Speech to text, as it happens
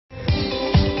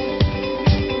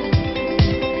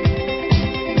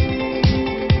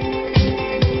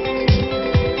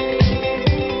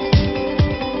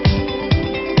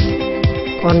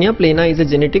Cornea plana is a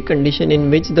genetic condition in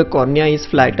which the cornea is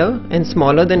flatter and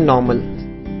smaller than normal.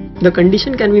 The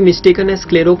condition can be mistaken as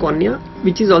sclerocornea,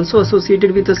 which is also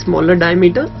associated with a smaller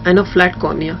diameter and a flat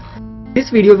cornea.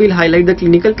 This video will highlight the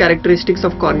clinical characteristics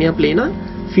of cornea plana,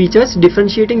 features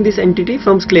differentiating this entity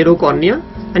from sclerocornea,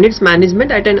 and its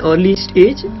management at an early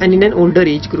stage and in an older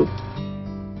age group.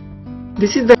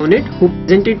 This is the neonate who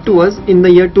presented to us in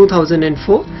the year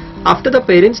 2004 after the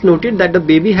parents noted that the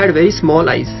baby had very small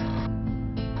eyes.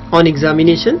 On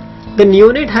examination, the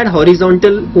neonate had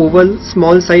horizontal, oval,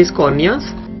 small size corneas,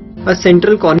 a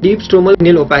central deep stromal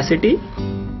corneal opacity,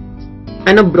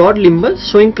 and a broad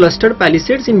limbus showing clustered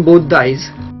palisades in both the eyes.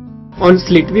 On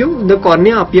slit view, the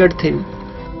cornea appeared thin.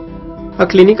 A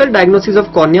clinical diagnosis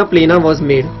of cornea plana was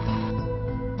made.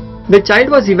 The child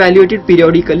was evaluated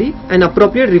periodically and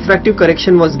appropriate refractive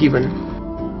correction was given.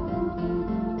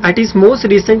 At his most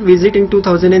recent visit in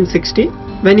 2016,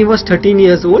 when he was 13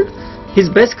 years old, his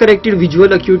best corrected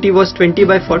visual acuity was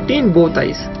 20/40 in both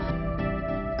eyes.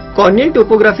 Corneal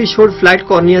topography showed flat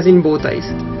corneas in both eyes.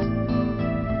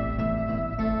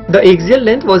 The axial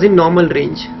length was in normal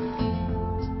range.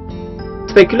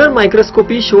 Specular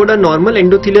microscopy showed a normal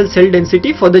endothelial cell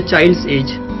density for the child's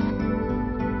age.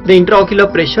 The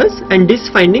intraocular pressures and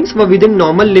disc findings were within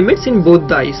normal limits in both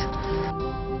the eyes.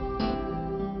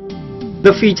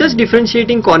 The features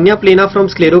differentiating cornea plana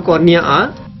from sclerocornea are: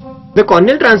 the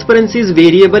corneal transparency is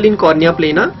variable in cornea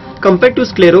plana compared to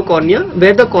sclerocornea,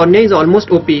 where the cornea is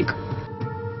almost opaque.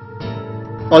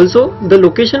 Also, the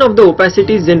location of the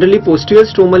opacity is generally posterior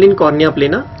stromal in cornea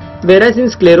plana, whereas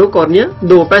in sclerocornea,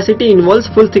 the opacity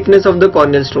involves full thickness of the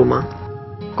corneal stroma.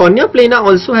 Cornea plana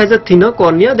also has a thinner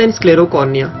cornea than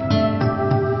sclerocornea.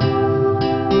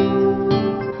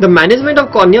 The management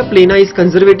of cornea plana is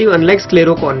conservative unlike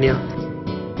sclerocornea.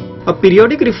 A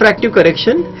periodic refractive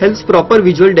correction helps proper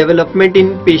visual development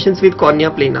in patients with cornea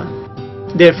plana.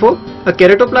 Therefore, a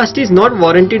keratoplasty is not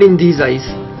warranted in these eyes.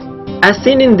 As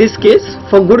seen in this case,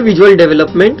 for good visual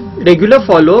development, regular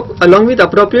follow-up along with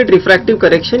appropriate refractive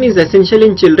correction is essential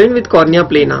in children with cornea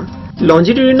plana.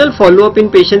 Longitudinal follow-up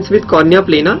in patients with cornea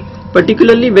plana,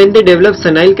 particularly when they develop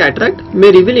senile cataract,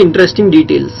 may reveal interesting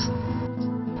details.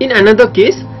 In another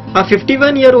case, a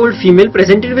 51-year-old female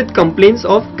presented with complaints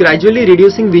of gradually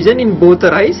reducing vision in both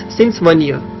her eyes since 1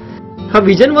 year. Her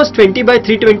vision was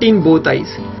 20/320 in both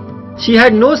eyes. She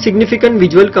had no significant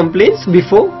visual complaints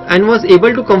before and was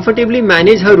able to comfortably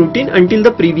manage her routine until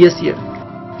the previous year.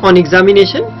 On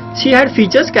examination, she had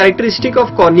features characteristic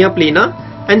of cornea plana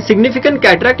and significant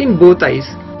cataract in both eyes.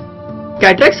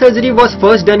 Cataract surgery was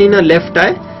first done in her left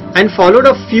eye and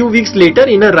followed a few weeks later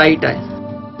in her right eye.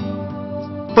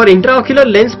 For intraocular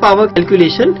lens power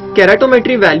calculation,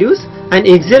 keratometry values and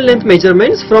axial length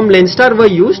measurements from LensStar were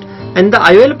used and the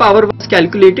IOL power was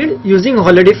calculated using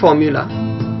Holiday formula.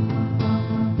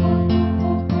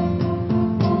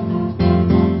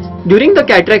 During the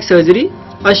cataract surgery,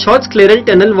 a short scleral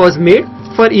tunnel was made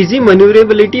for easy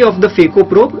maneuverability of the phaco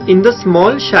probe in the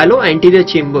small shallow anterior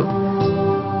chamber.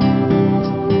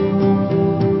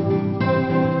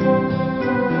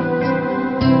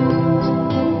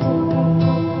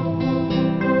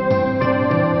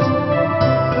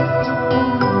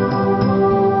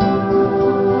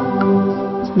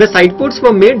 The side ports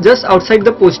were made just outside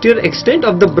the posterior extent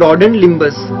of the broadened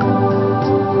limbus.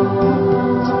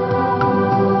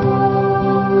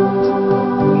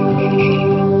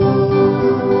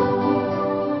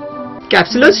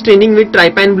 Capsular staining with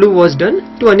trypan blue was done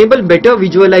to enable better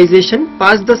visualization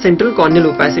past the central corneal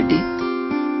opacity.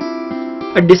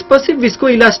 A dispersive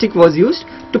viscoelastic was used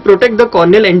to protect the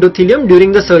corneal endothelium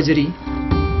during the surgery.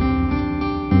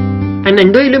 An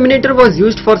endoilluminator was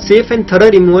used for safe and thorough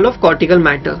removal of cortical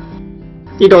matter.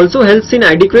 It also helps in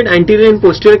adequate anterior and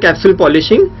posterior capsule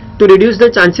polishing to reduce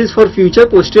the chances for future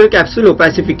posterior capsule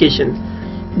opacification.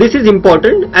 This is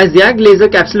important as YAG laser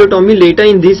capsulotomy later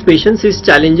in these patients is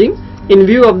challenging in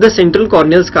view of the central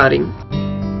corneal scarring.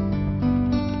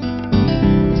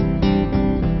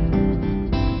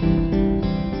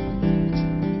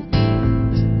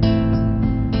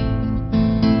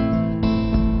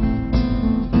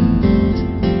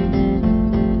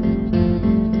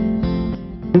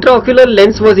 Intraocular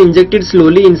lens was injected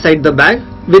slowly inside the bag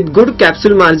with good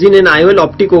capsule margin and IOL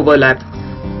optic overlap.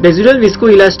 Residual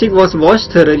viscoelastic was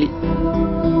washed thoroughly.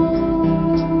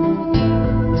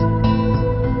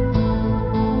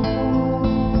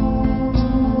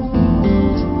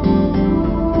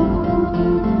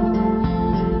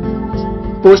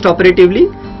 Post-operatively,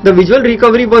 the visual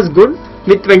recovery was good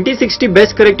with 20/60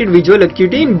 best corrected visual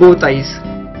acuity in both eyes.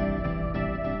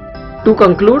 To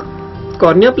conclude,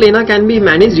 cornea plana can be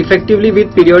managed effectively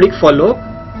with periodic follow-up,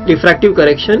 refractive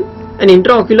correction, and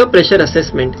intraocular pressure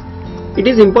assessment. It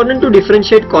is important to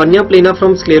differentiate cornea plana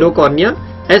from sclerocornea,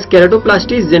 as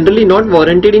keratoplasty is generally not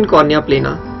warranted in cornea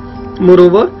plana.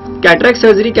 Moreover, cataract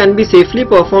surgery can be safely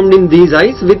performed in these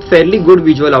eyes with fairly good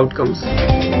visual outcomes.